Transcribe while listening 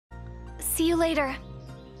See you later.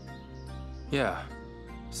 Yeah.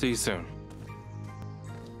 See you soon.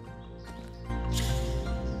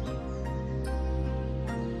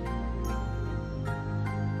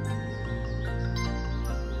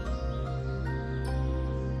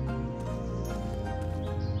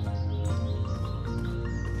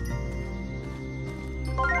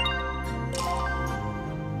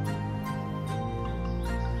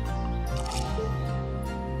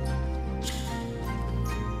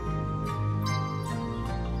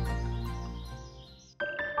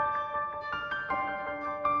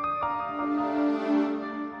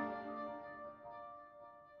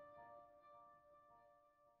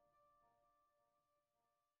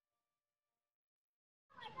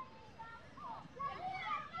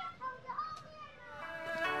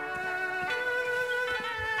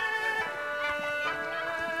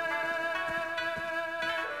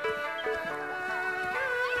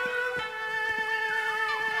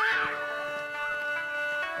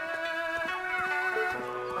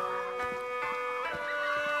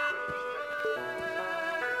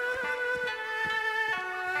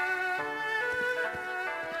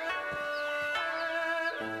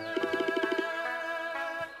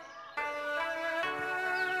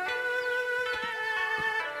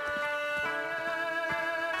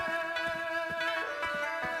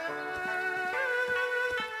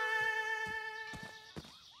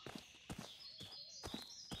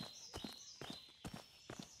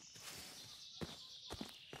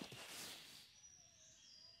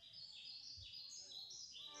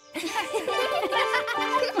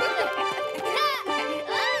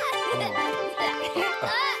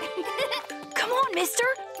 Come on, mister.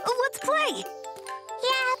 Let's play.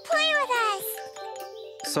 Yeah, play with us.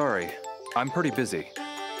 Sorry, I'm pretty busy.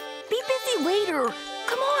 Be busy later.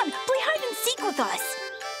 Come on, play hide and seek with us.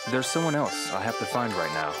 There's someone else I have to find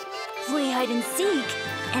right now. Play hide and seek,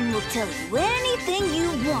 and we'll tell you anything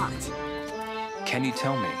you want. Can you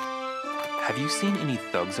tell me, have you seen any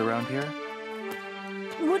thugs around here?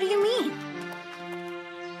 What do you mean?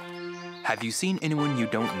 Have you seen anyone you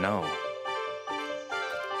don't know?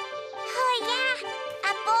 Oh, yeah.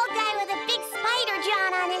 A bald guy with a big spider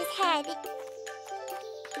drawn on his head.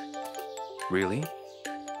 Really?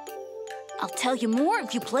 I'll tell you more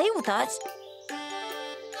if you play with us.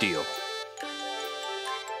 Deal.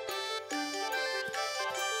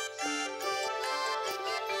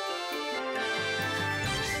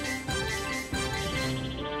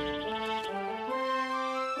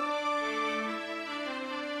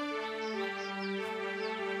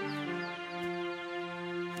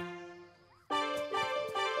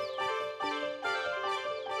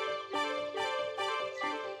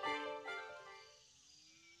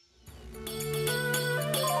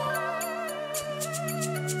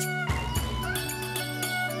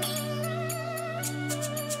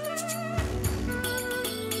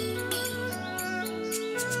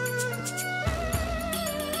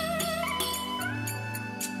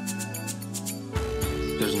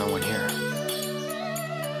 There's no one here.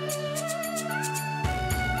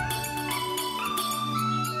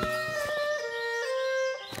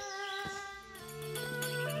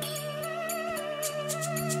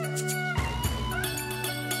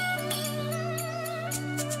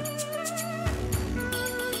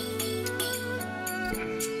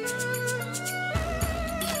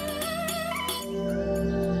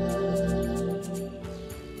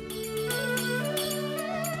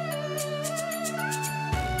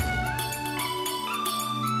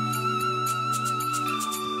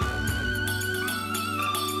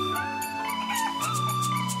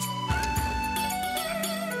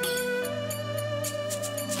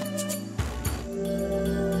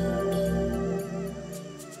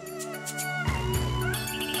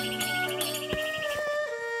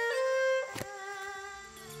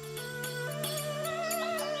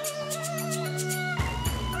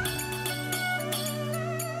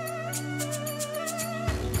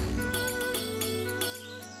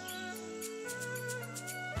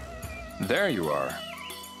 There you are.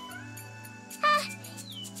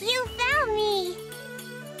 You found me.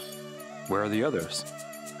 Where are the others?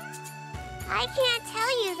 I can't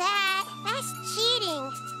tell you that. That's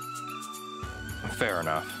cheating. Fair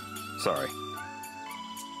enough. Sorry.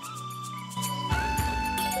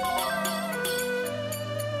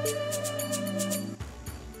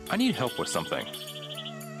 I need help with something.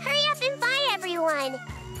 Hurry up and find everyone.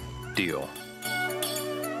 Deal.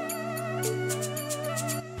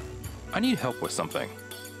 I need help with something.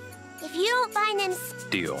 If you don't find them...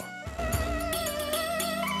 Deal.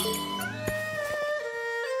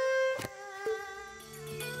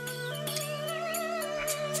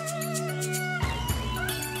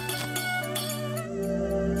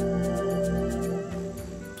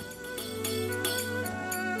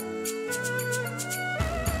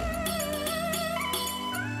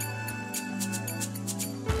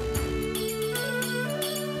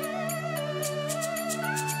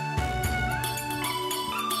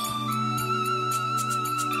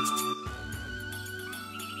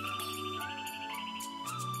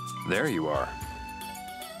 There you are.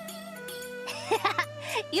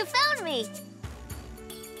 You found me!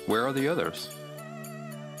 Where are the others?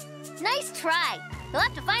 Nice try. You'll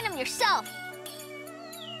have to find them yourself.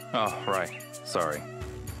 Oh, right. Sorry.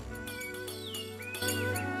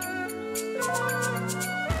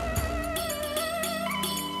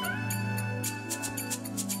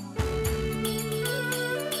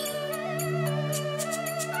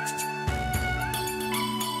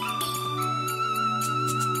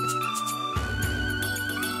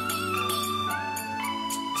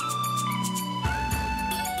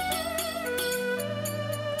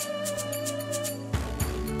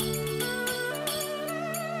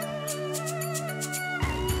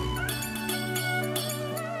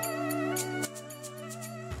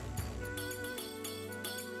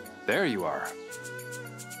 There you are.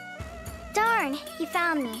 Darn, you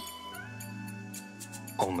found me.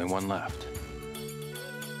 Only one left.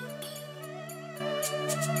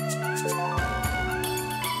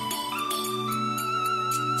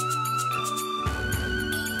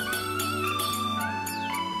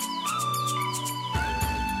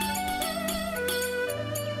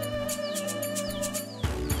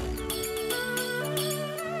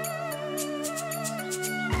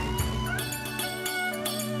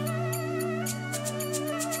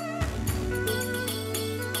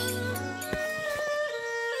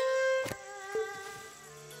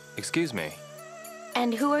 Excuse me.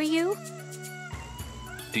 And who are you?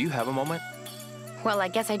 Do you have a moment? Well, I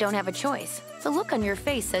guess I don't have a choice. The look on your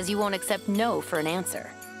face says you won't accept no for an answer.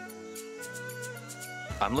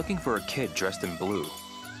 I'm looking for a kid dressed in blue.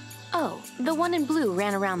 Oh, the one in blue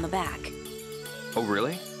ran around the back. Oh,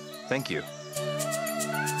 really? Thank you.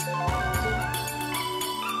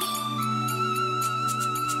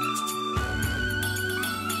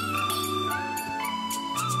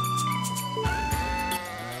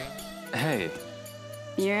 Hey.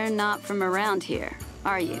 You're not from around here,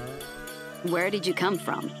 are you? Where did you come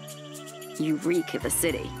from? You reek of a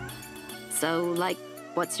city. So, like,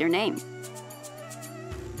 what's your name?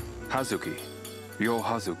 Hazuki. Ryo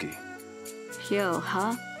Hazuki. Yo,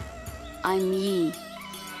 huh? I'm Yi.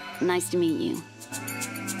 Nice to meet you.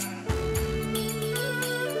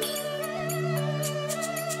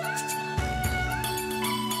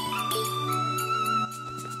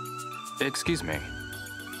 Excuse me.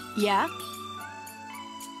 Yeah?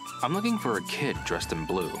 I'm looking for a kid dressed in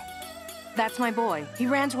blue. That's my boy. He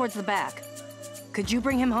ran towards the back. Could you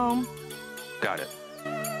bring him home? Got it.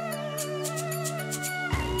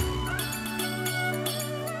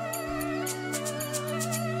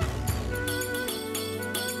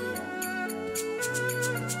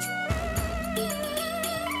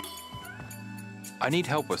 I need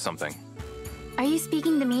help with something. Are you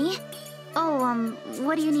speaking to me? Oh,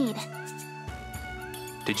 what do you need?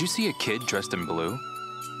 Did you see a kid dressed in blue?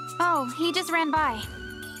 Oh, he just ran by.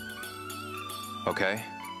 Okay,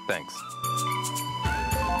 thanks.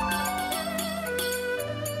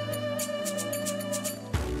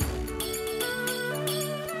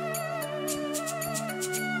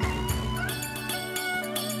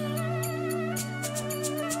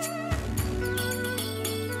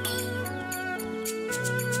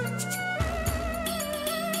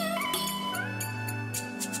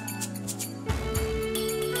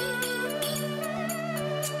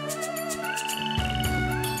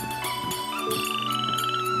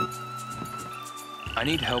 I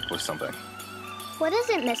need help with something. What is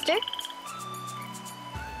it, mister?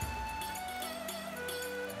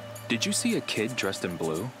 Did you see a kid dressed in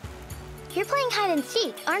blue? You're playing hide and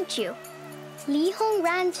seek, aren't you? Lee Hong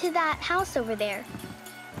ran to that house over there.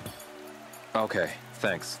 Okay,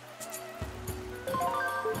 thanks.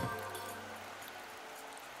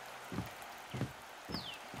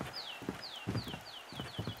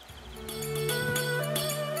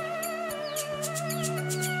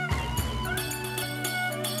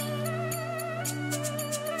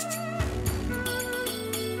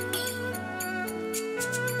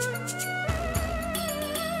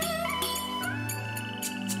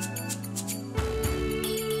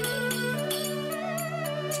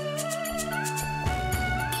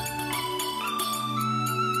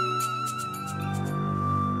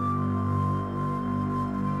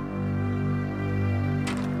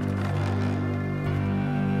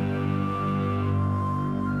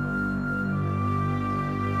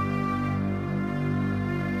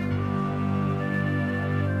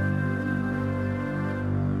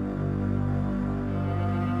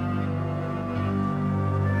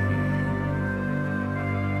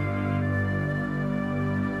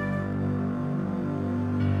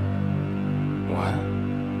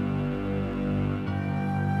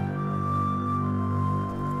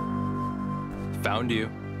 Found you.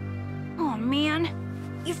 Oh, man.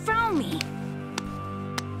 You found me.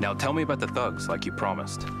 Now tell me about the thugs, like you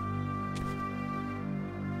promised.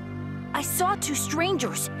 I saw two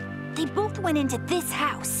strangers. They both went into this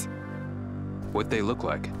house. What'd they look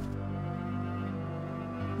like?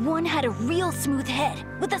 One had a real smooth head,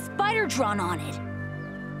 with a spider drawn on it.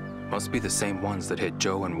 Must be the same ones that hit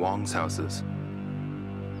Joe and Wong's houses.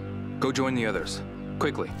 Go join the others.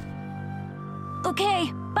 Quickly.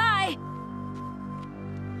 Okay, bye!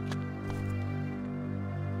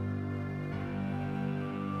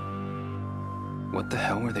 What the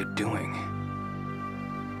hell were they doing?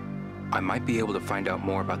 I might be able to find out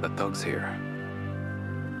more about the thugs here.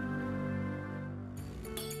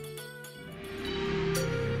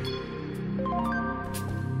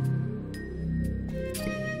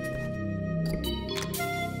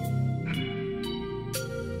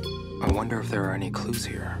 I wonder if there are any clues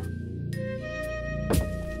here.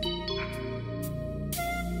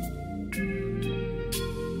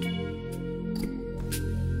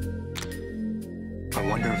 I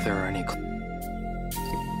wonder if there are any clues.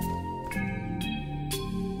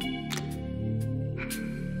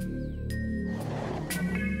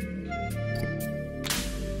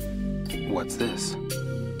 What's this?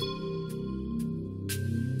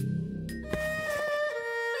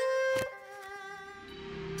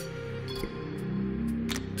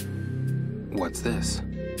 What's this?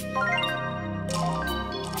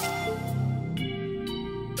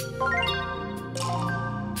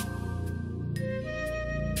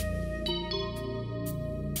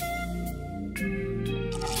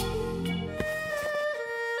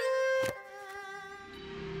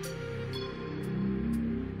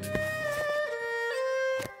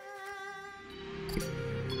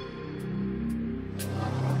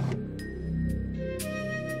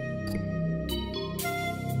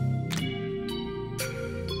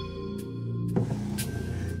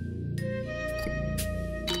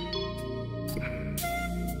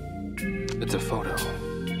 It's a photo.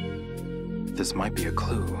 This might be a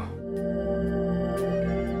clue.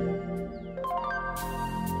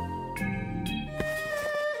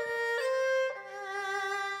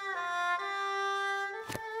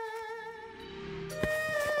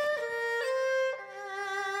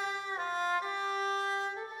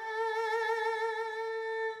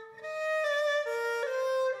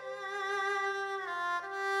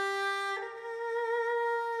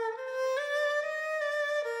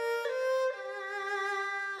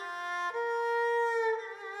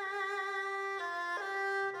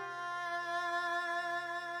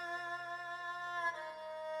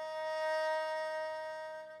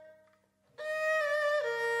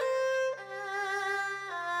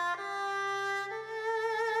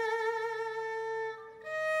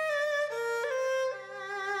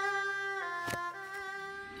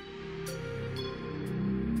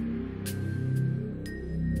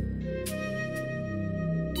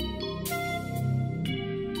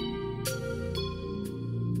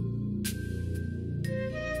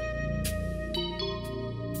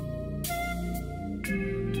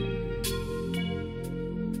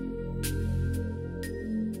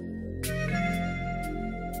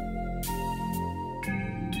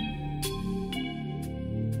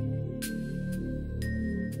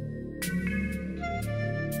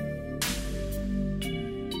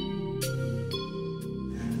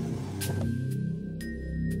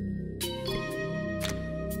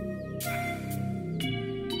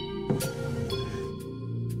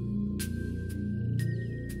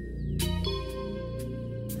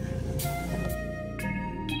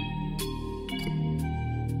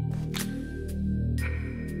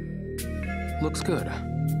 Looks good.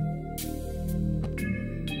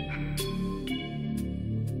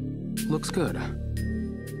 Looks good.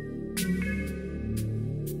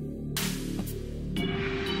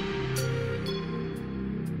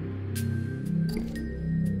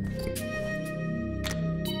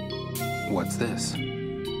 What's this?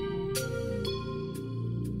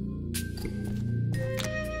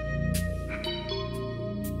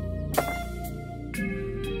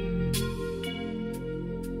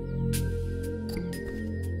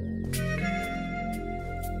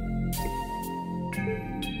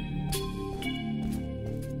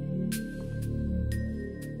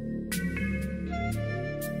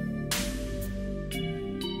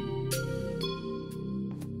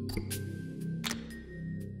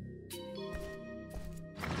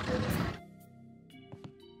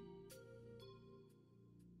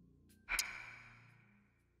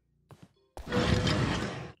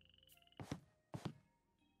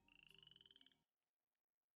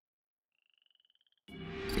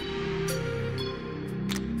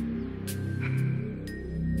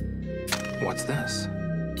 What's this?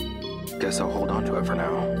 Guess I'll hold on to it for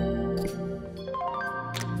now.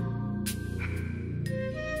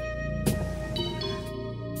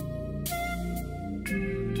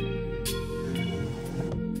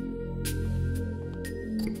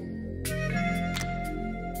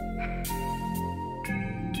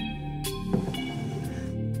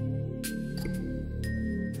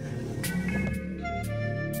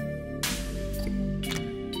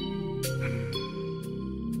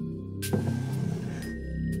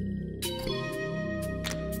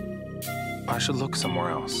 I should look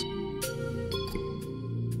somewhere else.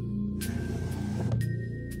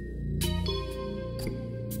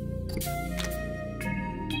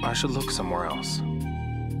 I should look somewhere else.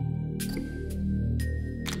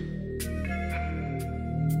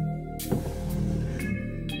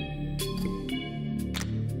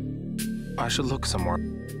 I should look somewhere.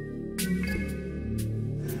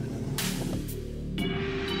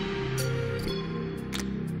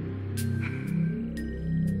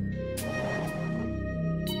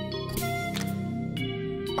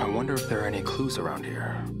 I wonder if there are any clues around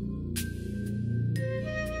here.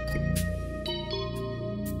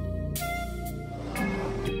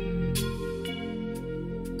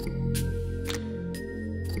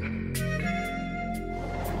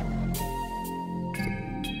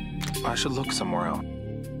 I should look somewhere else.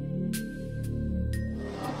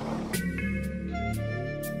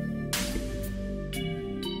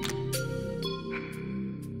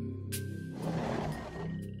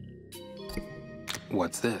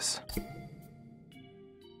 What's this?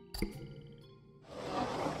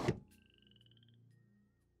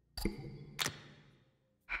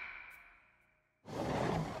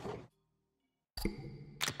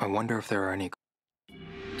 I wonder if there are any.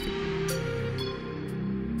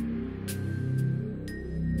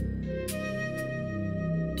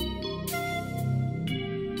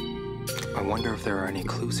 I wonder if there are any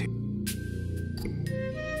clues here.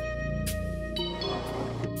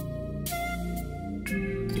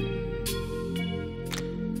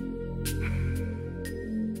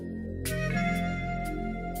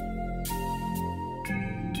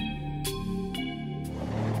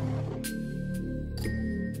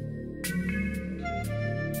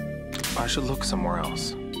 I should look somewhere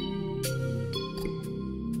else.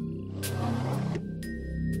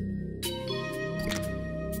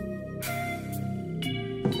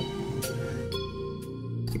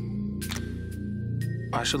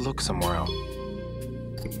 I should look somewhere else.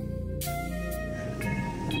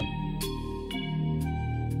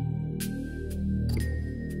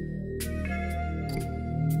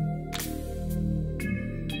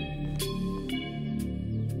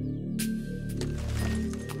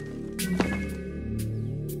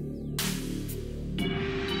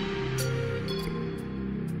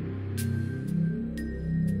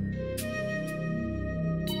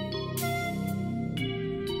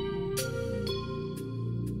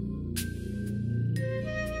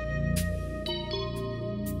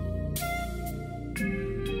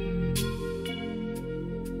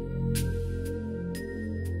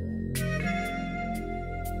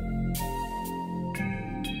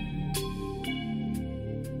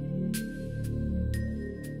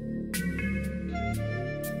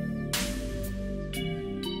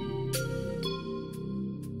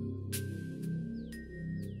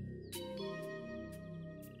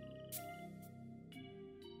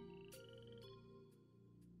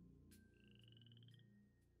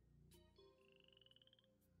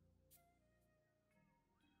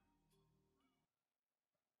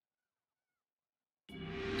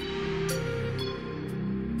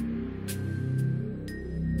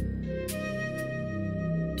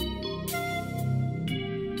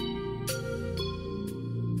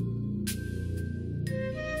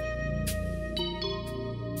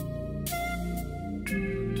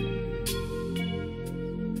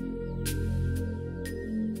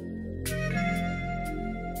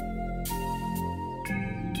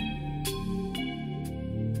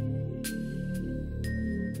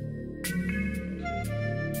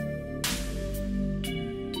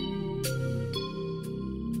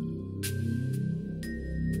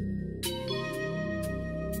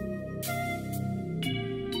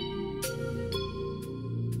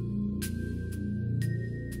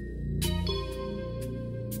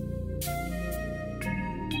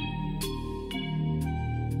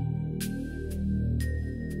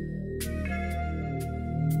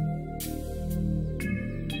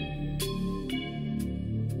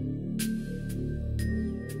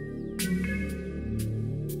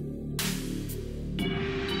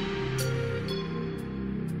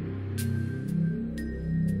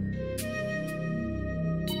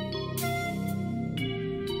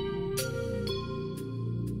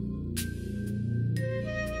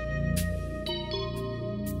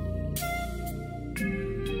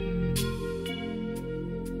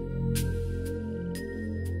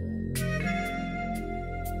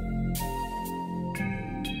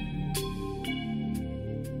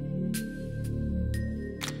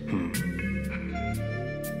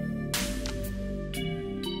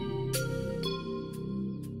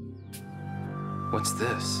 What's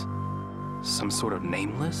this? Some sort of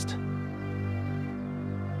name list?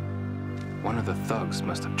 One of the thugs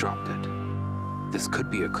must have dropped it. This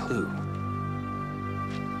could be a clue.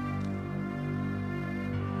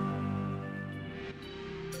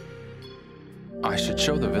 I should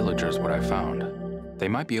show the villagers what I found. They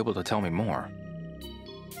might be able to tell me more.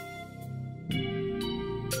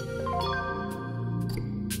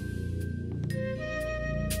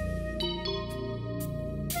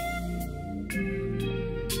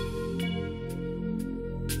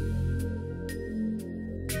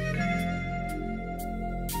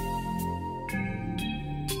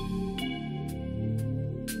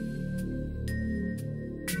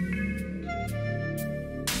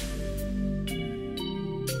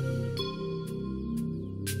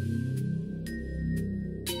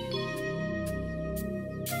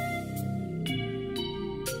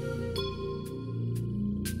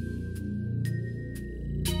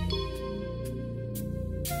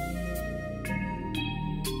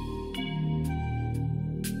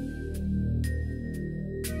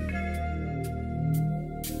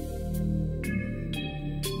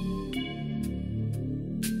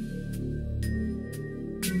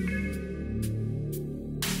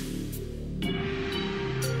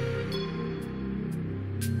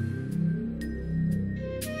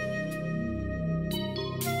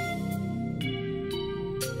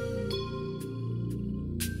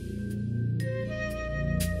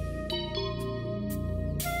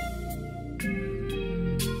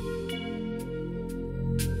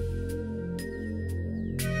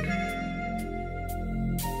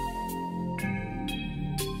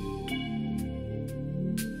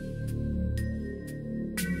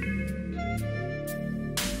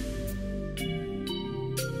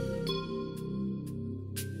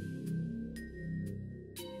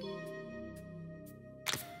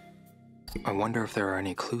 I wonder if there are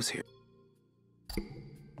any clues here.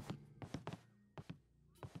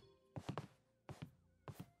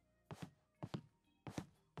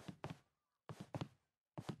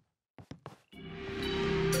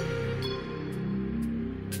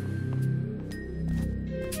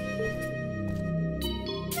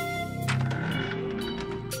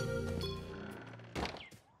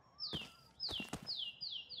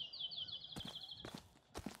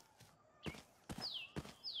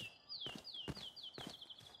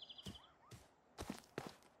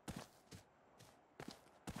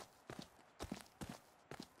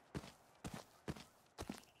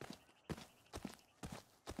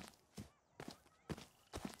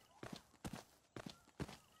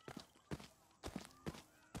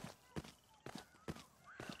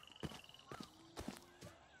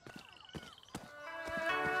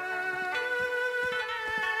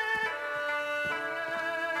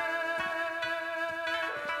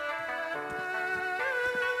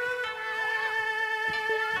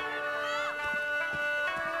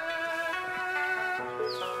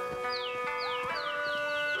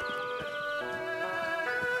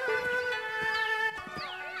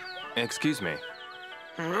 Excuse me.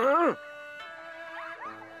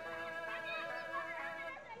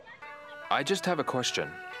 I just have a question.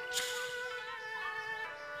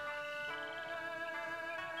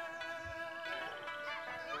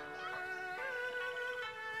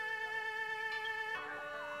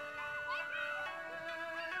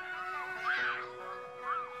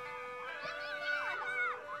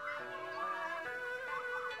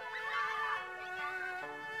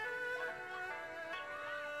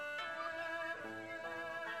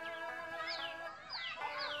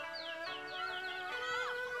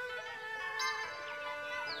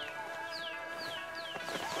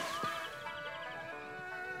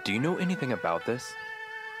 Do you know anything about this?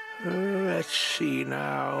 Let's see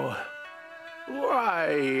now. Why,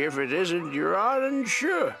 if it isn't your orange,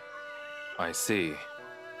 I see.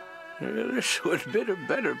 This would have been a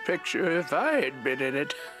better picture if I had been in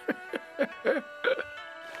it.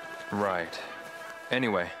 Right.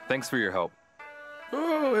 Anyway, thanks for your help.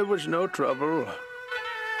 Oh, it was no trouble.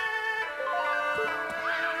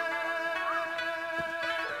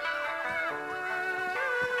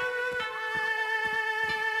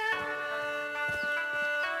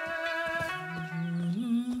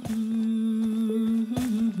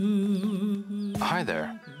 Hi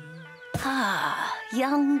there. Ah,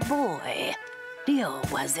 young boy. Leo,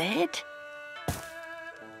 was it?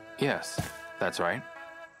 Yes, that's right.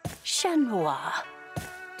 Shenmue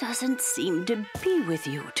doesn't seem to be with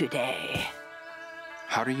you today.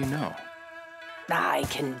 How do you know? I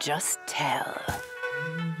can just tell.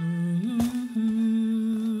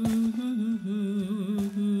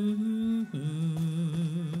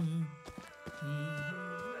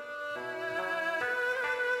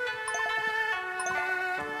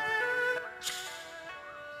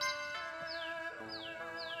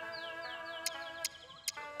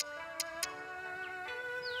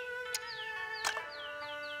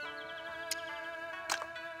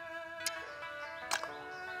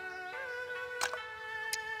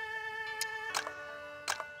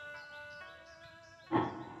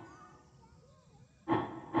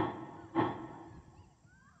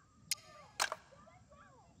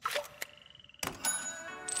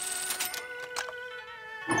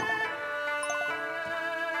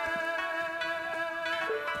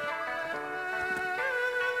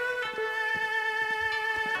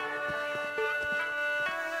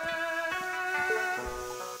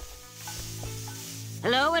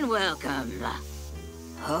 Hello and welcome.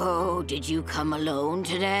 Oh, did you come alone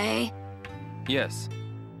today? Yes.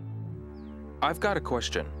 I've got a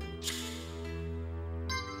question.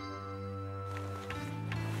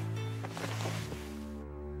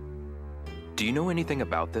 Do you know anything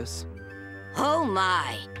about this? Oh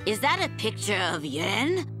my, is that a picture of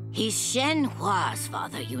Yuan? He's Shenhua's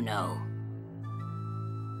father, you know.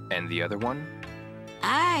 And the other one?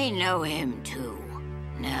 I know him too.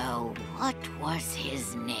 Now, what was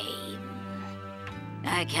his name?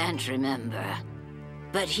 I can't remember.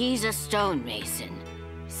 But he's a stonemason.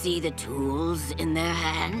 See the tools in their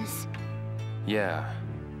hands? Yeah,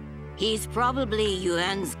 He's probably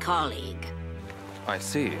Yuan's colleague. I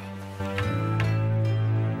see.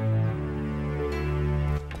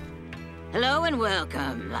 Hello and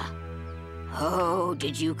welcome. Oh,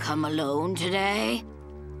 did you come alone today?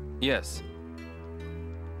 Yes.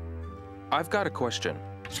 I've got a question.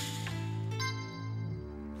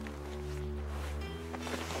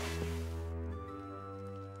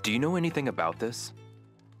 Do you know anything about this?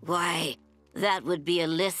 Why, that would be a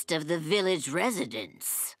list of the village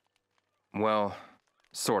residents. Well,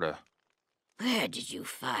 sorta. Where did you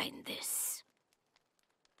find this?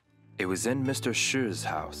 It was in Mr. Shi's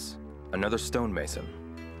house, another stonemason.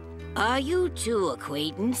 Are you two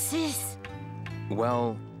acquaintances?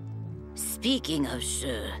 Well, Speaking of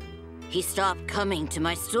Shi, he stopped coming to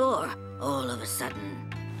my store all of a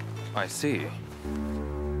sudden. I see.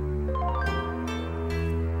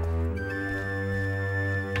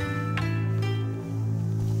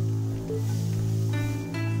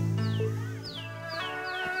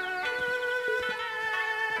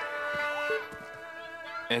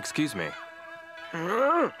 Excuse me.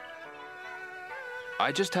 I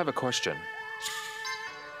just have a question.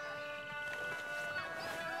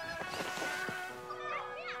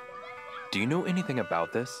 Do you know anything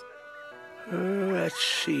about this? Let's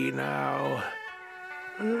see now.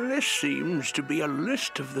 This seems to be a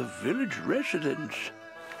list of the village residents.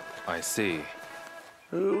 I see.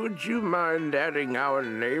 Would you mind adding our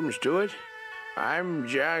names to it? I'm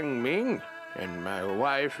Jiang Ming, and my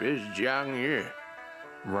wife is Jiang Yi.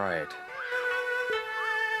 Right.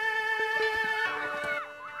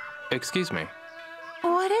 Excuse me.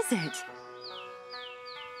 What is it?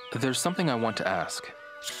 There's something I want to ask.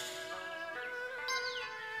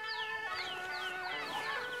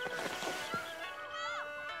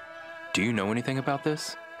 Do you know anything about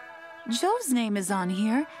this? Joe's name is on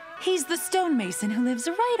here. He's the stonemason who lives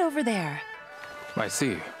right over there. I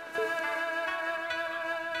see.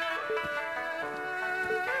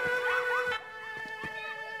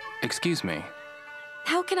 Excuse me.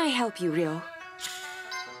 How can I help you, Ryo?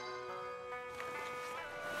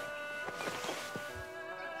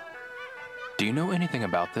 Do you know anything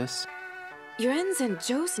about this? Yuren's and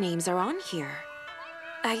Joe's names are on here.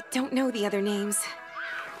 I don't know the other names.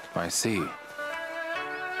 I see.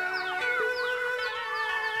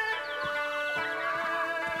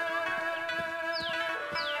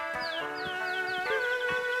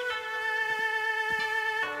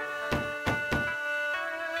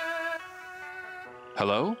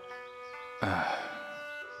 Hello?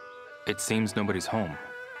 It seems nobody's home.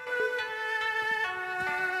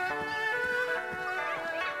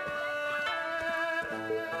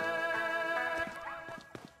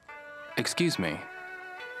 Excuse me.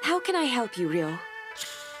 How can I help you, Ryo?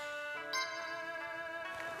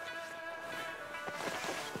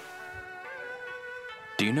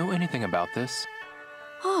 Do you know anything about this?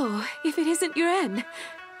 Oh, if it isn't Yuren.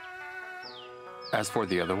 As for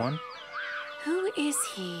the other one? Who is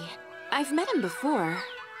he? I've met him before.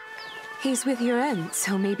 He's with Yuren,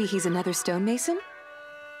 so maybe he's another stonemason?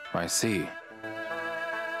 I see.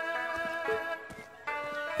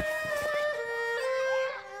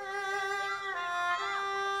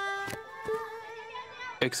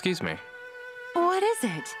 Excuse me. What is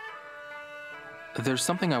it? There's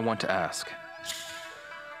something I want to ask.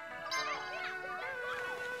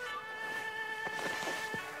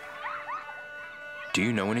 Do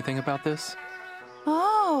you know anything about this?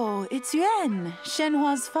 Oh, it's Yuan,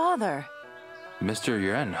 Shenhua's father. Mr.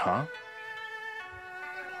 Yuan, huh?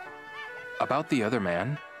 About the other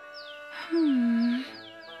man?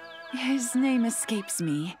 His name escapes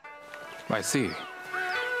me. I see.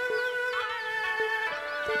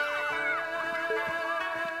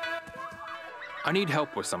 I need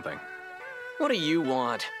help with something. What do you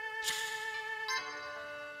want?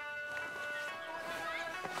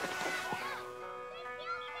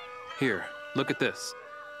 Here, look at this.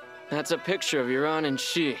 That's a picture of Yuran and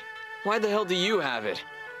Shi. Why the hell do you have it?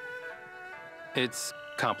 It's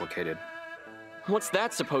complicated. What's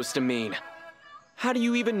that supposed to mean? How do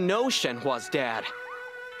you even know Shenhua's dad?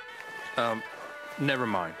 Never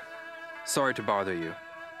mind. Sorry to bother you.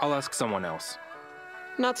 I'll ask someone else.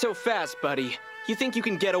 Not so fast, buddy. You think you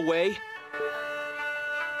can get away?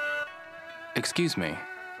 Excuse me.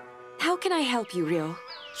 How can I help you, Ryo?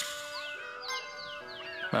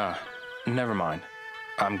 Never mind.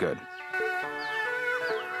 I'm good.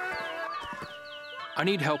 I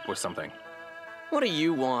need help with something. What do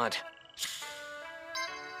you want?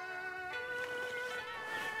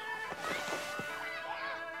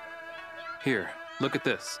 Here, look at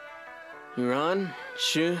this. Yuran,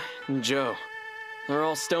 Shu, and Joe. They're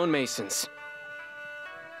all stonemasons.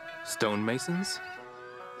 Stonemasons?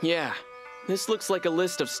 Yeah, this looks like a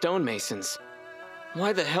list of stonemasons.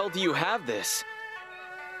 Why the hell do you have this?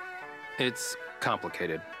 It's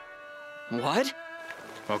complicated. What?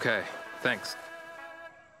 Okay, thanks.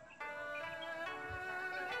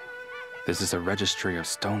 This is a registry of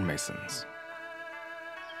stonemasons.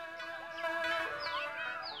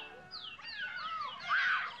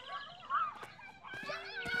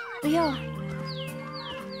 Leo.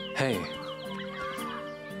 Hey.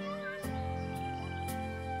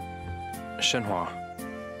 Shenhua.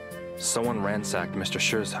 Someone ransacked Mr.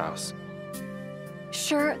 Shi's house.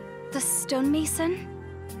 Sure, the stonemason?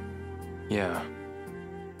 Yeah.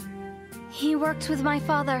 He worked with my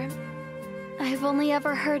father. I've only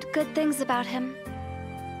ever heard good things about him.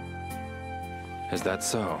 Is that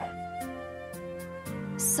so?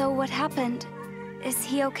 So what happened? Is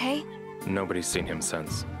he okay? Nobody's seen him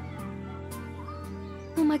since.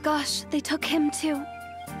 Oh my gosh, they took him too.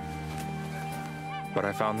 But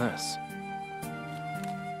I found this.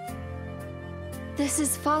 This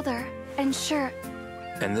is father, and sure.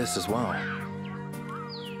 And this as well.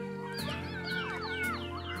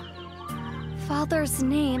 Father's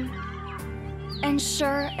name. And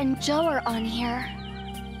Sure and Joe are on here.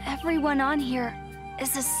 Everyone on here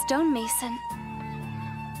is a stonemason.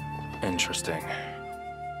 Interesting.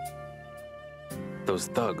 Those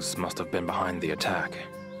thugs must have been behind the attack.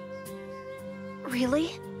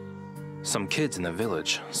 Really? Some kids in the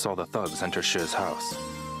village saw the thugs enter Shi's house.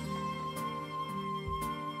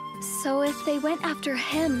 So if they went after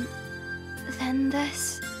him, then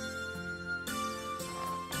this...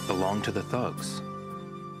 Belonged to the thugs.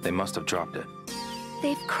 They must have dropped it.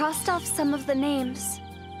 They've crossed off some of the names.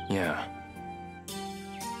 Yeah.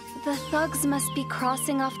 The thugs must be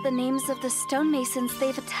crossing off the names of the stonemasons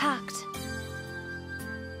they've attacked.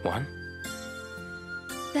 What?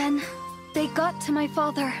 Then, they got to my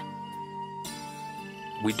father.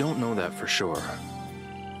 We don't know that for sure.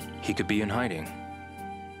 He could be in hiding.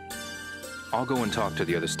 I'll go and talk to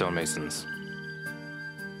the other stonemasons.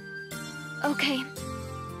 Okay.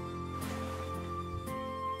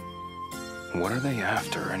 What are they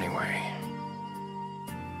after, anyway?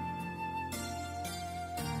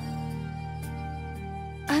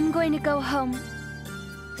 I'm going to go home.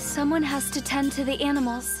 Someone has to tend to the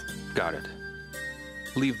animals. Got it.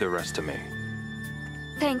 Leave the rest to me.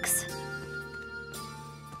 Thanks.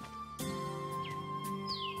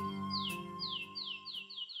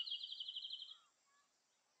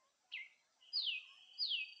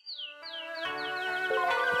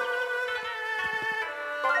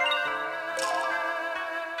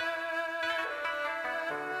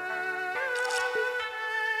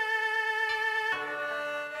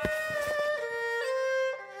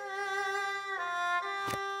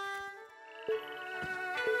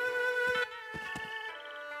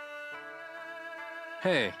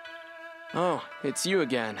 Hey. Oh, it's you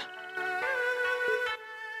again.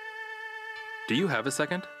 Do you have a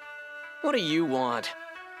second? What do you want?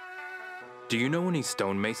 Do you know any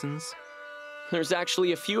stonemasons? There's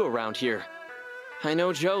actually a few around here. I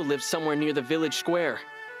know Joe lives somewhere near the village square.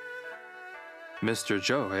 Mr.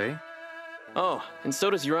 Joe, eh? Oh, and so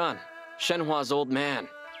does Yuran, Shenhua's old man.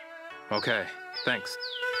 Okay, thanks.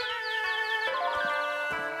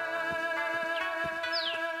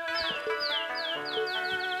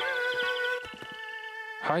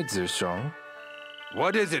 Hi, Zishong.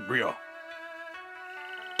 What is it, Ryo?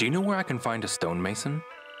 Do you know where I can find a stonemason?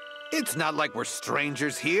 It's not like we're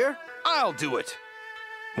strangers here. I'll do it.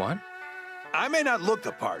 What? I may not look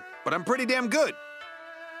the part, but I'm pretty damn good.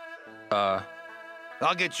 I'll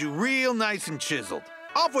get you real nice and chiseled.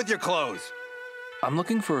 Off with your clothes. I'm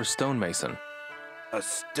looking for a stonemason. A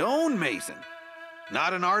stonemason?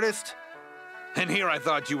 Not an artist? And here I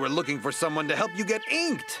thought you were looking for someone to help you get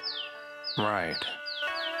inked. Right.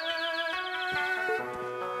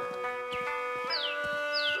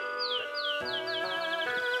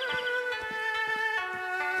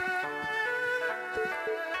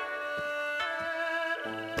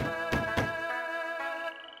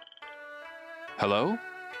 Hello?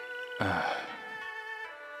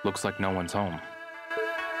 Looks like no one's home.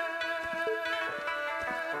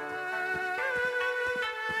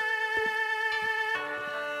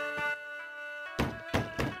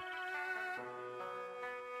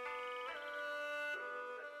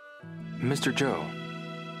 Mr. Joe.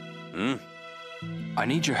 I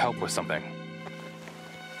need your help with something.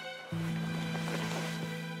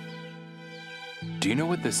 Do you know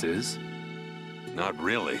what this is? Not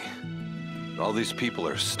really. All these people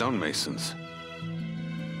are stonemasons.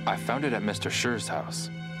 I found it at Mr. Schur's house.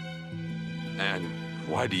 And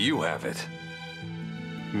why do you have it?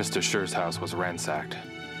 Mr. Schur's house was ransacked.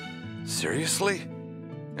 Seriously?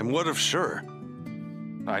 And what of Schur?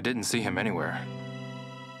 I didn't see him anywhere.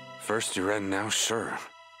 First Yuren, now Schur.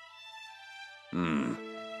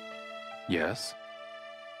 Yes?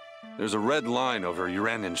 There's a red line over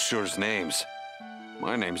Yuren and Schur's names.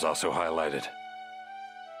 My name's also highlighted.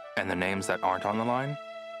 And the names that aren't on the line?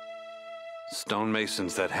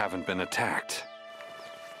 Stonemasons that haven't been attacked.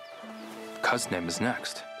 Cuz's name is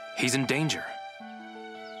next. He's in danger.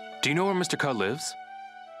 Do you know where Mr. Cuz lives?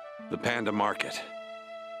 The Panda Market.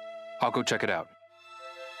 I'll go check it out.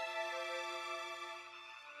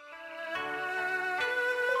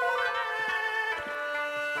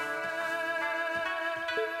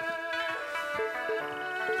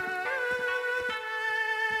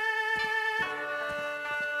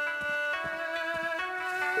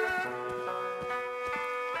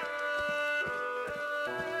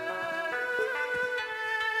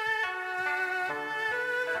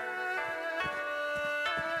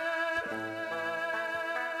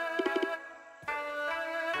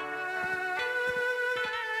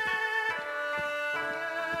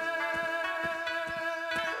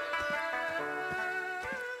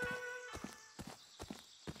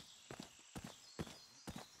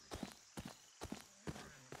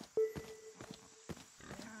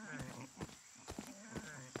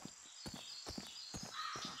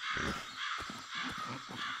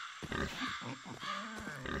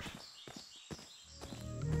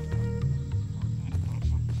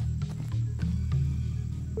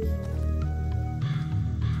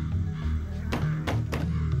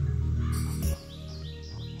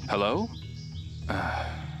 Hello?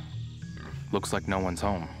 Looks like no one's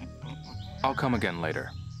home. I'll come again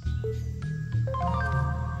later.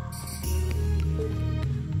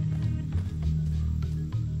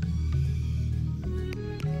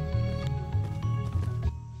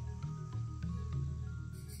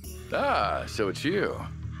 Ah, so it's you.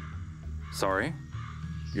 Sorry?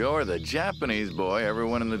 You're the Japanese boy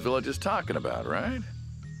everyone in the village is talking about, right?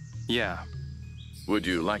 Yeah. Would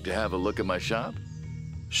you like to have a look at my shop?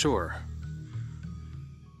 Sure.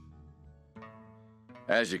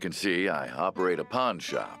 As you can see, I operate a pawn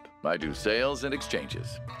shop. I do sales and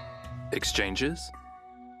exchanges. Exchanges?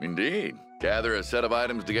 Indeed. Gather a set of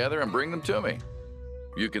items together and bring them to me.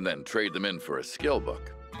 You can then trade them in for a skill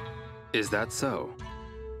book. Is that so?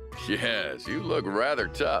 Yes, you look rather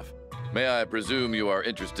tough. May I presume you are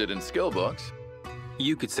interested in skill books?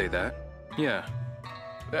 You could say that. Yeah.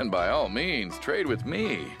 Then by all means, trade with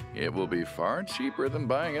me. It will be far cheaper than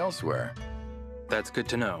buying elsewhere. That's good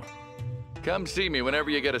to know. Come see me whenever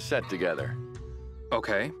you get a set together.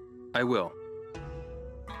 Okay, I will.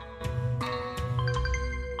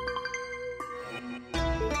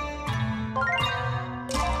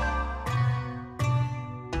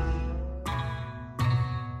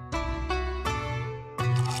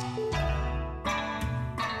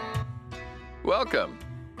 Welcome.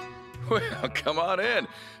 Well, come on in.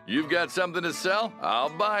 You've got something to sell? I'll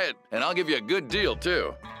buy it, and I'll give you a good deal,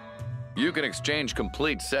 too. You can exchange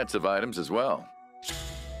complete sets of items as well.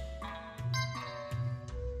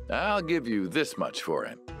 I'll give you this much for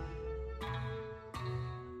it.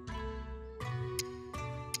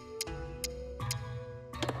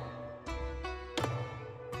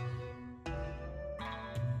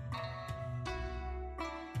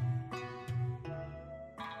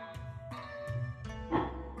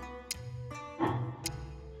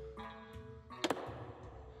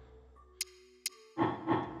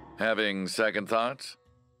 Having second thoughts?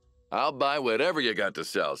 I'll buy whatever you got to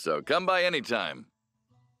sell, so come by anytime.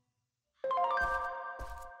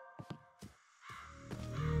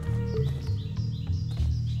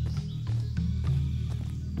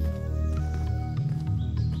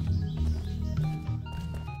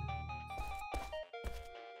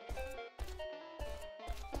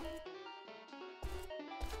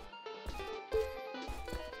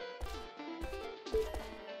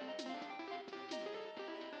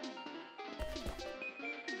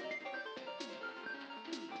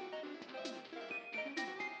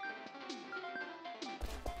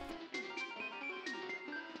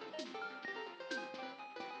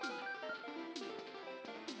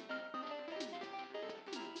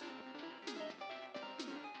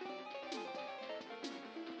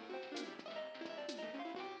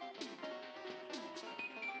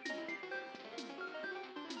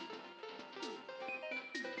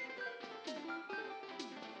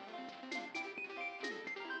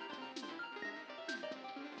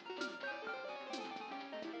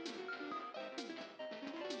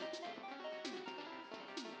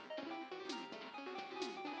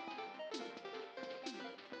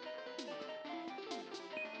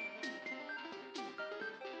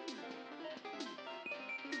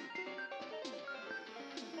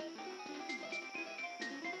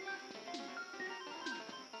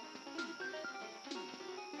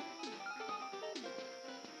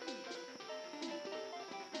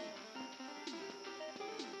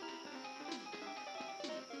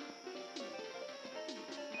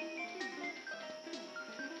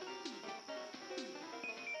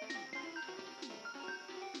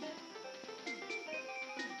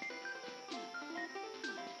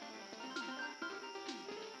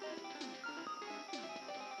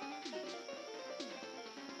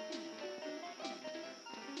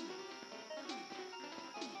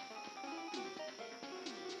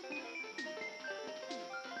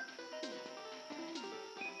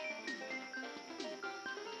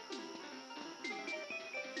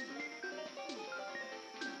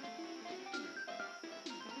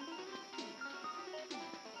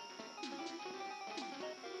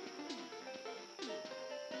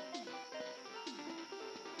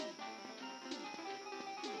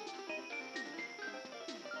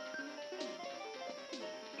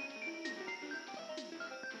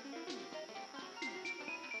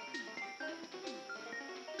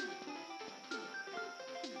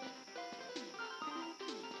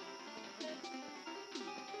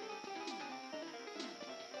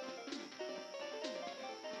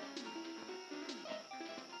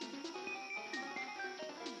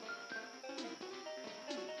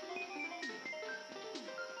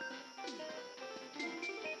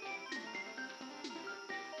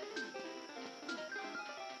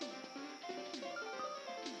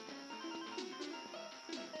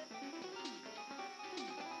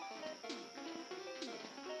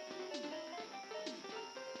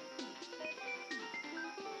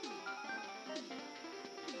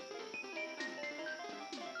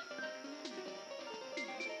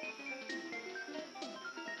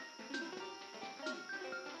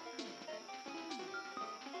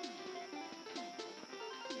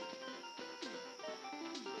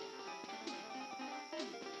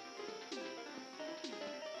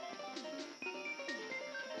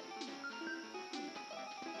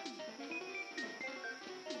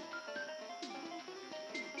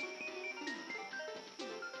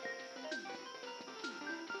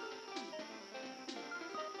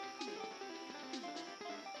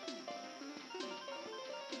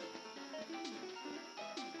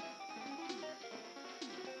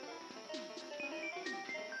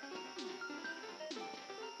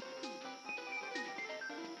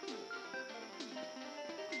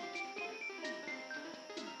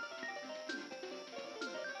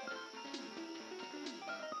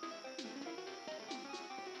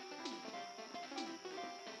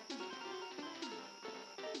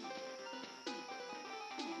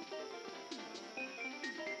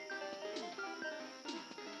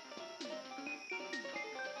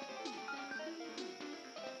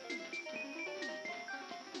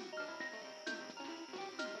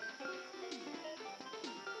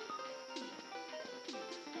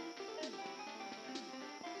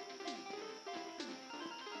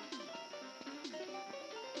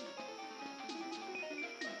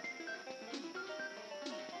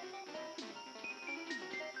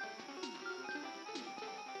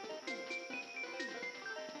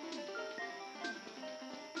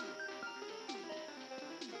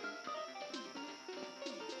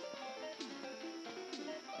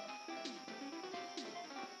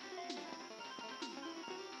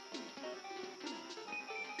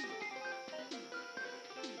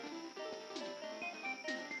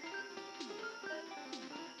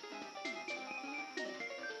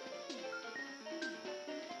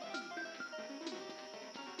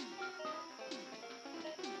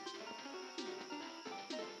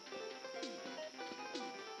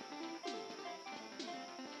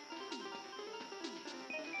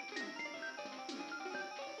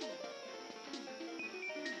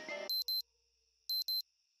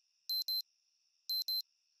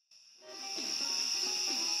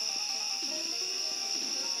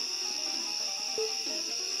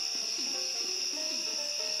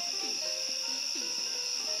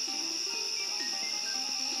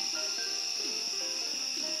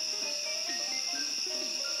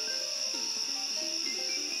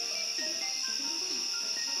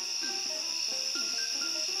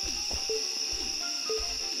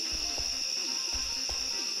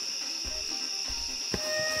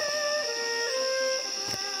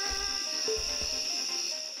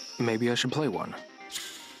 Maybe I should play one.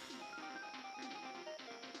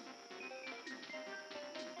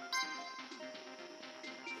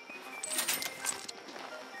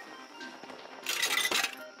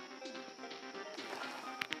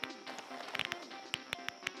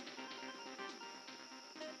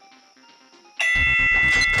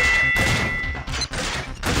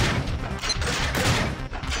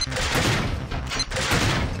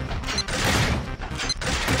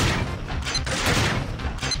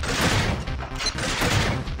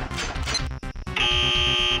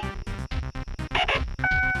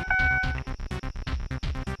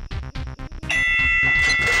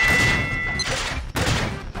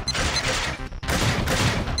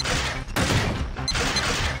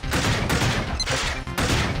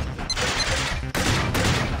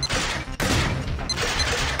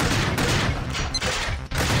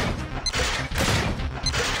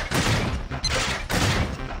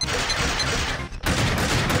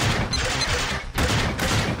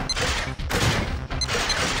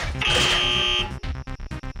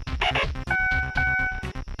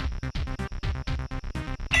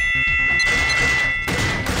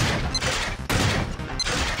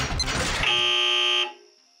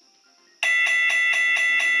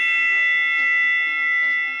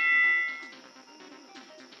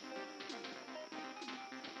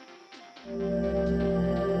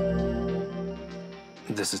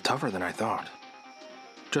 This is tougher than I thought.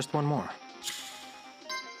 Just one more.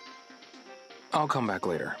 I'll come back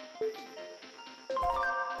later.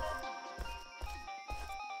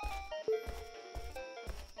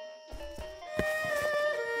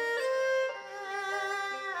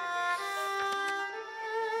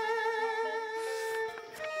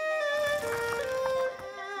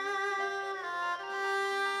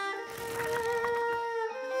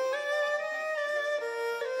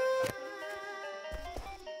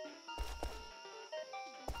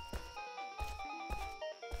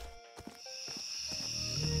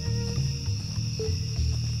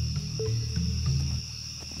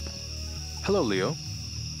 Hello, Leo.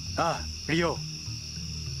 Ah, Rio.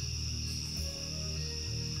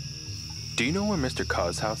 Do you know where Mr.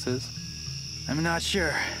 Ka's house is? I'm not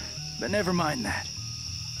sure, but never mind that.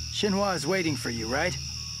 Shenhua is waiting for you, right?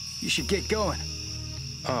 You should get going.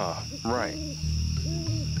 Ah, right.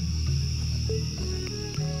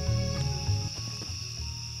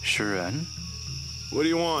 Shiren? What do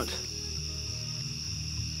you want?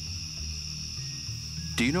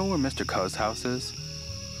 Do you know where Mr. Ka's house is?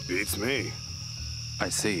 Beats me. I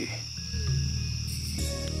see.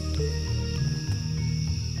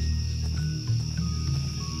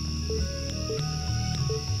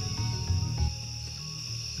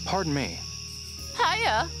 Pardon me.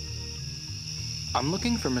 Hiya. I'm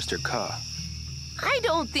looking for Mr. Ka. I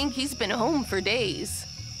don't think he's been home for days.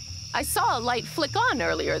 I saw a light flick on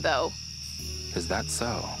earlier, though. Is that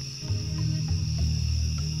so?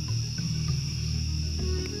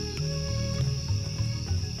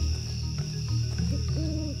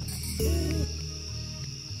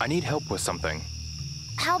 I need help with something.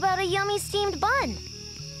 How about a yummy steamed bun?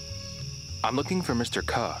 I'm looking for Mr.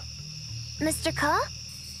 Ka. Mr. Ka?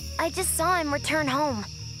 I just saw him return home.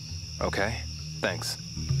 Okay, thanks.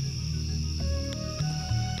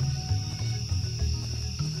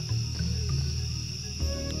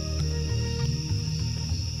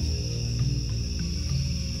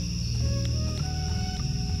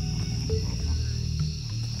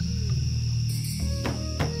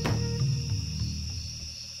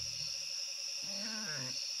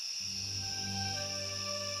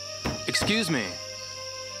 Excuse me.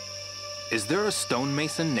 Is there a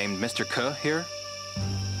stonemason named Mr. Ka here?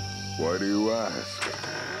 Why do you ask?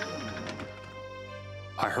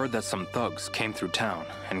 I heard that some thugs came through town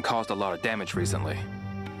and caused a lot of damage recently.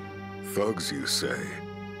 Thugs, you say?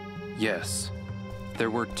 Yes. There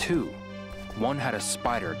were two. One had a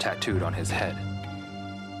spider tattooed on his head.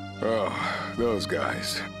 Oh, those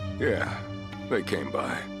guys. Yeah, they came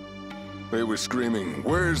by. They were screaming,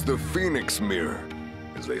 "Where's the Phoenix Mirror?"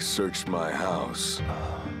 as they searched my house.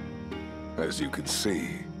 As you could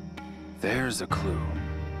see. There's a clue.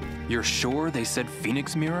 You're sure they said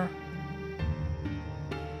Phoenix Mirror?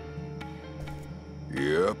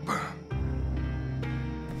 Yep.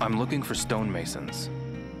 I'm looking for stonemasons.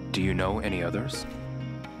 Do you know any others?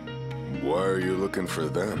 Why are you looking for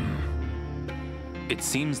them? It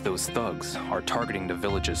seems those thugs are targeting the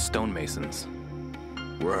village's stonemasons.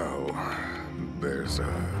 Well, there's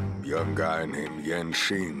a young guy named Yen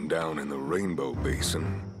Xin down in the Rainbow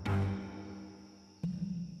Basin.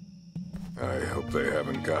 I hope they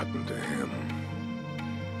haven't gotten to him.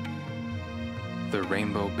 The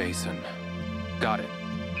Rainbow Basin. Got it.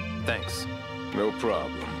 Thanks. No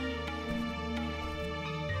problem.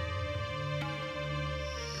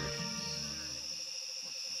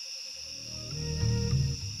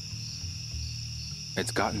 It's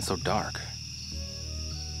gotten so dark.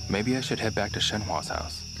 Maybe I should head back to Shenhua's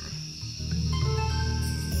house.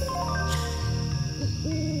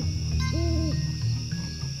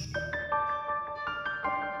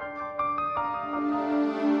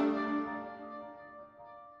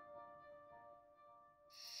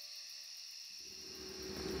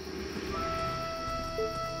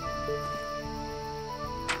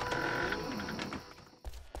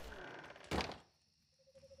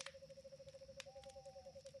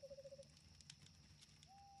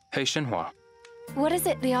 Hey, Shenhua. What is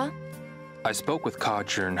it, Liao? I spoke with Ka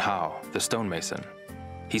Jun Hao, the stonemason.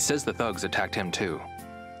 He says the thugs attacked him too.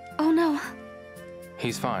 Oh no.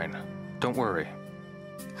 He's fine. Don't worry.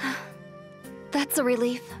 That's a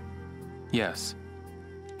relief. Yes.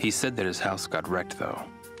 He said that his house got wrecked though.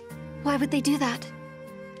 Why would they do that?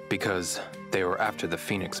 Because they were after the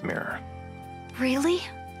Phoenix Mirror. Really?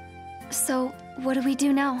 So, what do we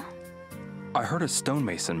do now? I heard a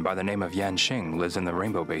stonemason by the name of Yanxing lives in the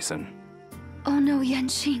Rainbow Basin. Oh no,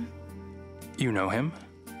 Yanxing. You know him?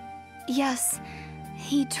 Yes.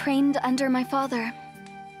 He trained under my father.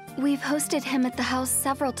 We've hosted him at the house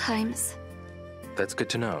several times. That's good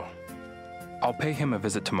to know. I'll pay him a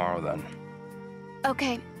visit tomorrow then.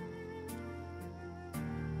 Okay.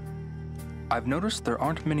 I've noticed there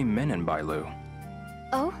aren't many men in Bailu.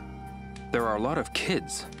 Oh? There are a lot of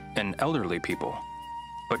kids and elderly people,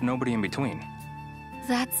 but nobody in between.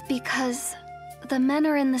 That's because the men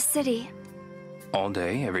are in the city. All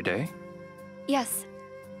day, every day? Yes.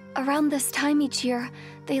 Around this time each year,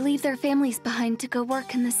 they leave their families behind to go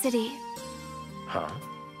work in the city. Huh?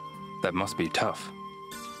 That must be tough.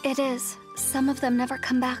 It is. Some of them never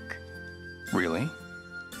come back. Really?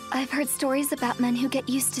 I've heard stories about men who get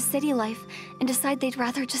used to city life and decide they'd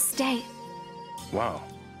rather just stay. Wow.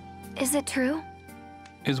 Is it true?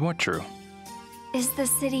 Is what true? Is the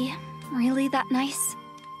city really that nice?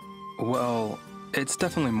 Well, it's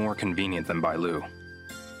definitely more convenient than Bailu.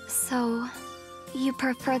 So, you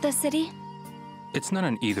prefer the city? It's not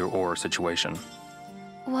an either-or situation.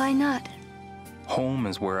 Why not? Home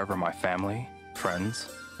is wherever my family, friends,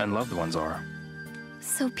 and loved ones are.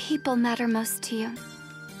 So people matter most to you?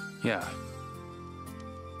 Yeah.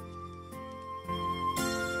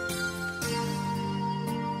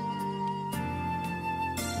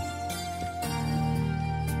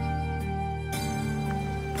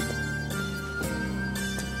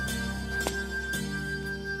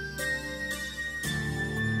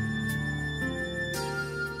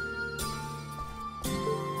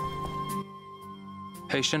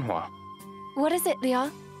 Hey, Shenhua. What is it,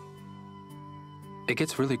 Liao? It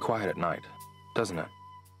gets really quiet at night, doesn't it?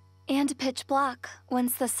 And pitch black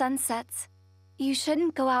once the sun sets. You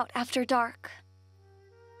shouldn't go out after dark.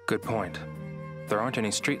 Good point. There aren't any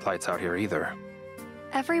streetlights out here either.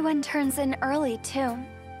 Everyone turns in early, too.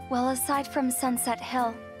 Well, aside from Sunset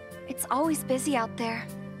Hill, it's always busy out there.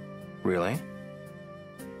 Really?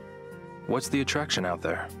 What's the attraction out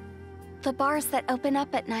there? The bars that open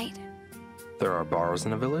up at night. There are bars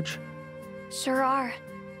in the village? Sure are.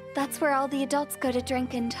 That's where all the adults go to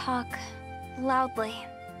drink and talk. Loudly.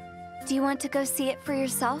 Do you want to go see it for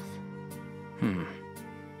yourself?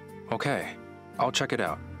 Okay. I'll check it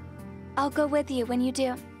out. I'll go with you when you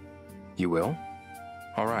do. You will?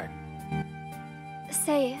 All right.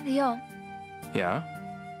 Say, Liao, Yeah?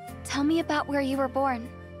 tell me about where you were born.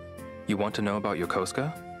 You want to know about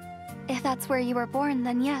Yokosuka? If that's where you were born,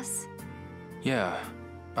 then yes. Yeah.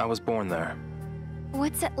 I was born there.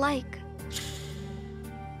 What's it like?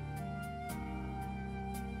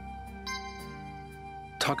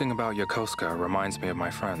 Talking about Yokosuka reminds me of my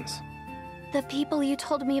friends. The people you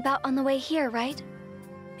told me about on the way here, right?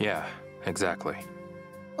 Yeah, exactly.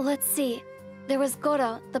 Let's see. There was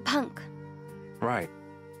Goro, the punk. Right.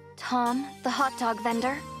 Tom, the hot dog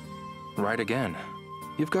vendor. Right again.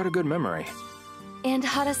 You've got a good memory. And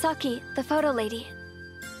Harasaki, the photo lady.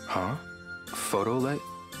 Huh?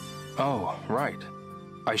 Oh, right.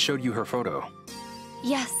 I showed you her photo.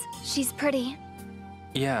 Yes, she's pretty.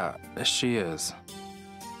 Yeah, she is.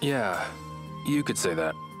 Yeah, you could say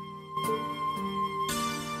that.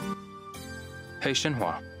 Hey,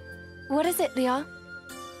 Shenhua. What is it, Liao?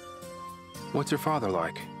 What's your father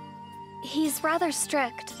like? He's rather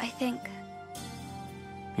strict, I think.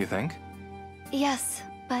 You think? Yes,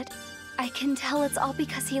 but I can tell it's all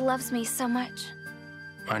because he loves me so much.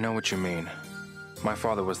 I know what you mean. My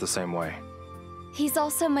father was the same way. He's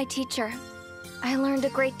also my teacher. I learned a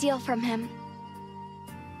great deal from him.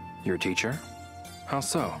 Your teacher? How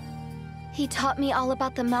so? He taught me all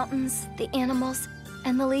about the mountains, the animals,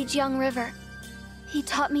 and the Lijiang River. He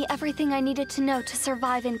taught me everything I needed to know to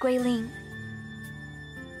survive in Guilin.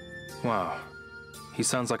 Wow. He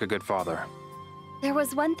sounds like a good father. There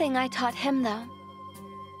was one thing I taught him, though.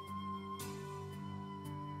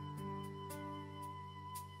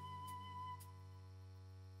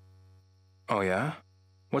 Oh yeah?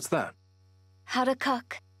 What's that? How to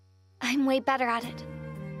cook. I'm way better at it.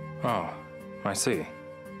 Oh, I see.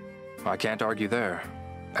 I can't argue there.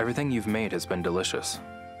 Everything you've made has been delicious.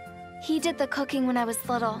 He did the cooking when I was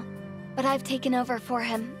little, but I've taken over for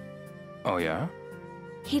him. Oh yeah?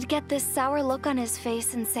 He'd get this sour look on his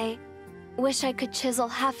face and say, "Wish I could chisel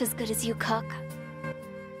half as good as you cook."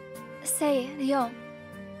 Say, Ryo,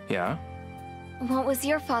 Yeah? what was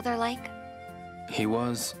your father like? He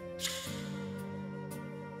was...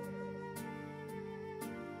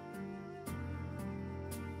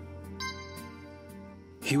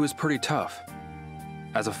 He was pretty tough.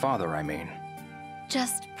 As a father, I mean.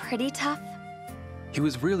 Just pretty tough? He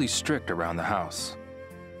was really strict around the house.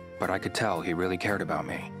 But I could tell he really cared about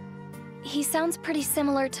me. He sounds pretty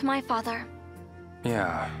similar to my father.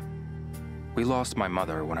 Yeah. We lost my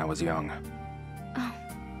mother when I was young. Oh,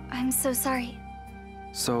 I'm so sorry.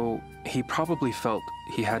 So, he probably felt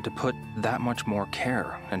he had to put that much more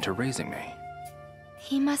care into raising me.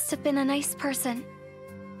 He must have been a nice person.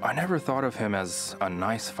 I never thought of him as a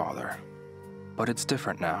nice father. But it's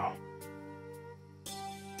different now.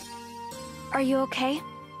 Are you okay?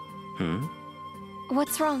 Hmm?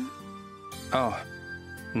 What's wrong? Oh,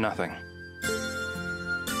 nothing.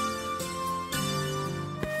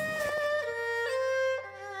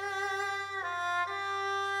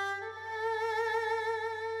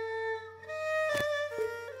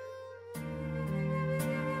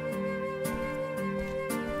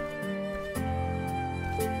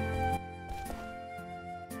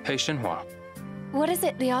 Hey, Shenhua. What is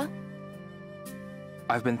it, Ryo?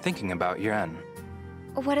 I've been thinking about Yuan.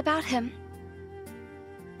 What about him?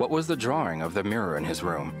 What was the drawing of the mirror in his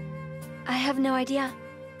room? I have no idea.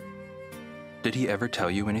 Did he ever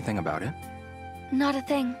tell you anything about it? Not a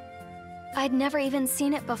thing. I'd never even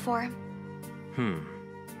seen it before.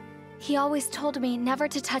 He always told me never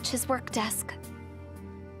to touch his work desk.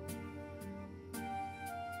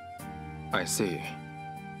 I see.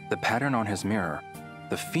 The pattern on his mirror,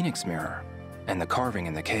 the Phoenix mirror, and the carving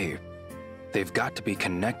in the cave. They've got to be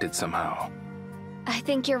connected somehow. I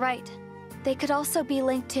think you're right. They could also be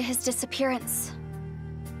linked to his disappearance.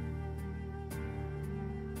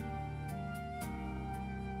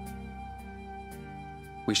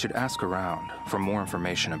 We should ask around for more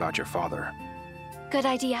information about your father. Good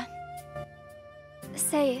idea.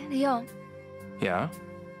 Say, Ryo, Yeah?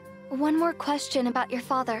 one more question about your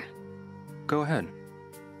father. Go ahead.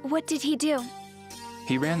 What did he do?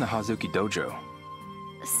 He ran the Hazuki dojo.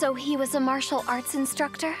 So he was a martial arts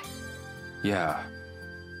instructor? Yeah,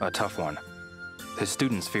 a tough one. His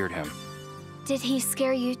students feared him. Did he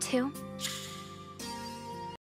scare you too?